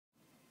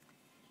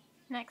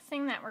Next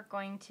thing that we're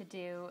going to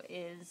do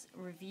is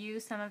review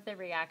some of the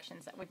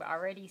reactions that we've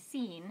already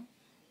seen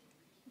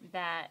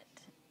that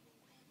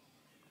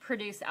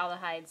produce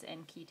aldehydes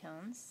and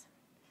ketones.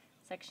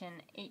 Section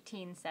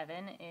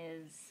 18.7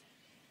 is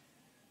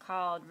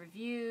called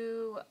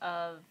Review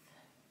of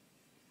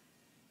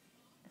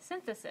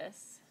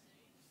Synthesis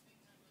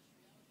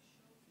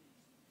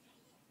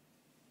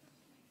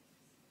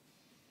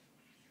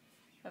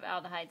of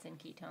Aldehydes and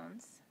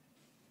Ketones.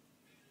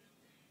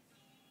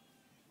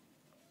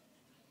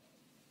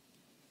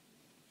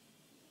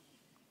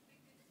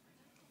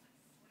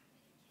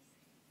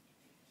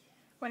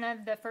 One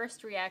of the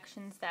first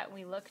reactions that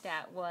we looked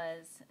at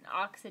was an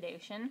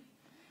oxidation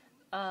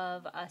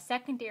of a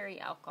secondary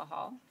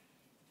alcohol.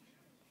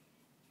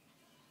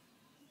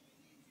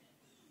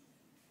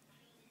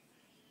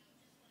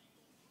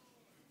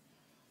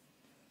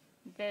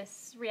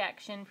 This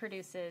reaction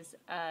produces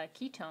a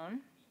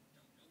ketone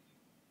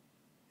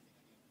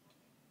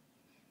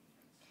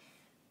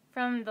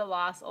from the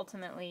loss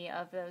ultimately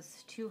of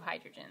those two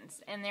hydrogens.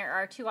 And there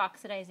are two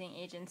oxidizing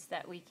agents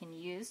that we can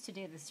use to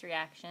do this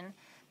reaction.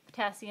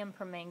 Potassium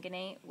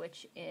permanganate,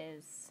 which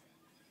is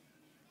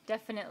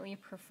definitely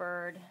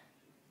preferred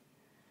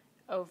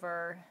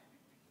over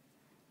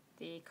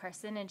the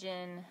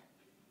carcinogen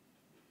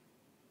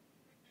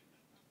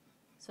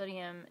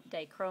sodium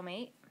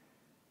dichromate,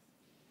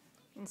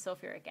 and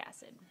sulfuric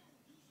acid.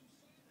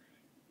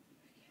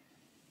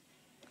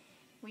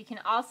 We can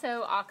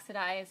also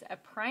oxidize a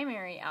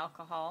primary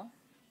alcohol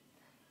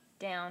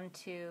down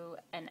to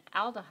an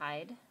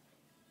aldehyde.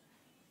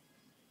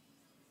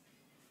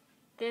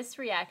 This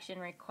reaction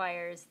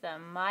requires the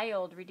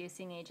mild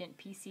reducing agent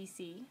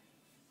PCC.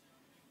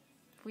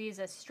 If we use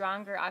a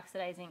stronger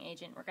oxidizing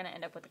agent, we're going to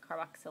end up with a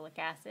carboxylic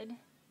acid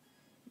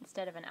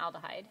instead of an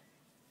aldehyde.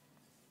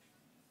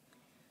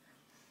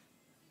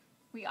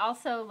 We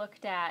also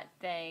looked at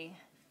the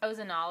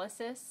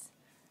ozonolysis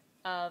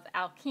of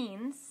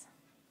alkenes.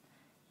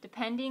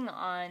 Depending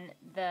on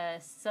the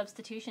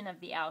substitution of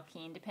the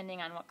alkene,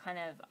 depending on what kind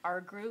of R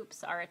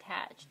groups are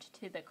attached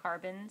to the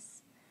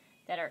carbons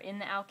that are in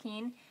the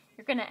alkene,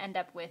 you're going to end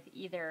up with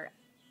either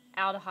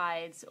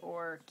aldehydes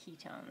or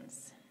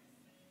ketones.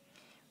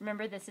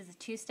 Remember, this is a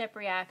two-step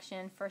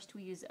reaction. First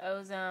we use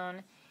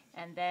ozone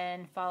and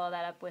then follow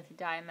that up with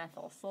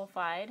dimethyl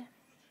sulfide.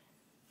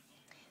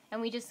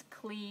 And we just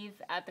cleave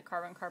at the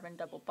carbon-carbon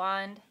double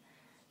bond.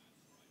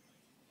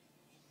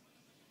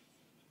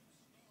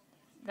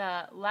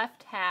 The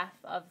left half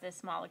of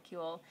this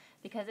molecule,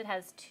 because it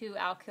has two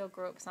alkyl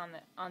groups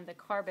on the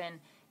carbon,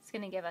 it's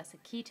going to give us a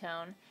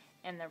ketone,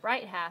 and the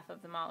right half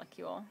of the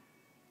molecule,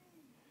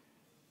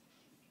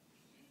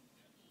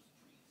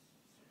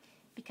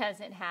 because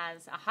it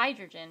has a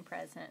hydrogen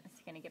present,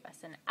 it's going to give us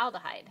an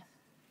aldehyde.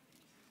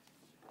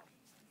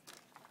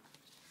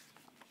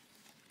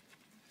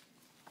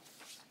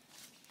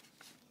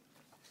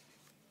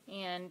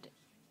 And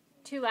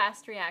two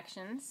last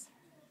reactions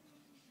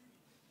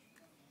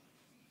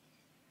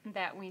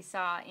that we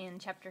saw in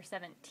Chapter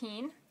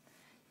 17,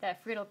 the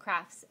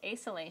Friedel-Crafts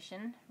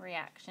acylation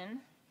reaction.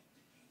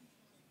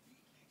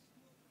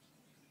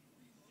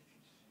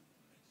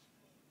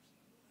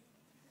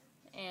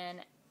 And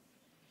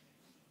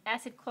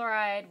acid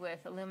chloride with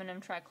aluminum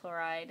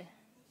trichloride,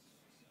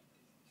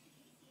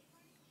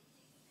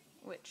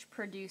 which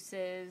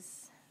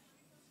produces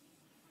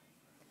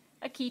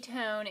a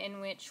ketone in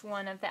which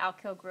one of the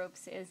alkyl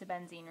groups is a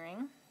benzene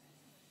ring.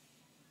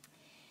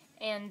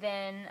 And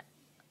then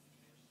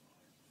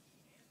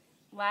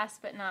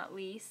last but not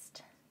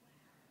least,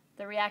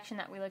 the reaction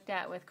that we looked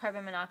at with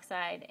carbon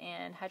monoxide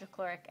and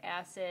hydrochloric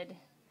acid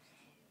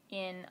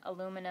in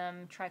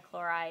aluminum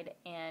trichloride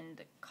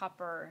and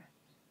copper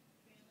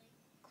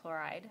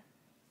chloride,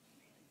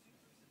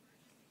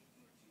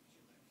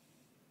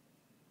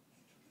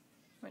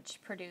 which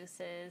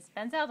produces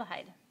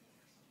benzaldehyde.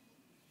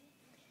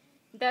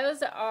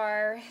 Those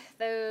are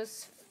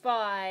those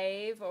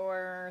 5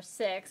 or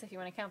 6, if you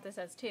want to count this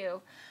as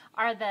 2,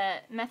 are the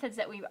methods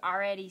that we've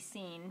already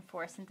seen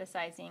for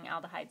synthesizing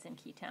aldehydes and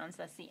ketones.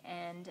 That's the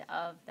end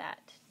of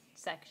that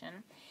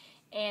section.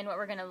 And what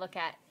we're going to look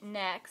at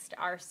next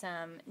are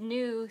some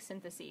new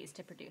syntheses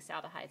to produce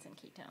aldehydes and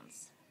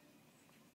ketones.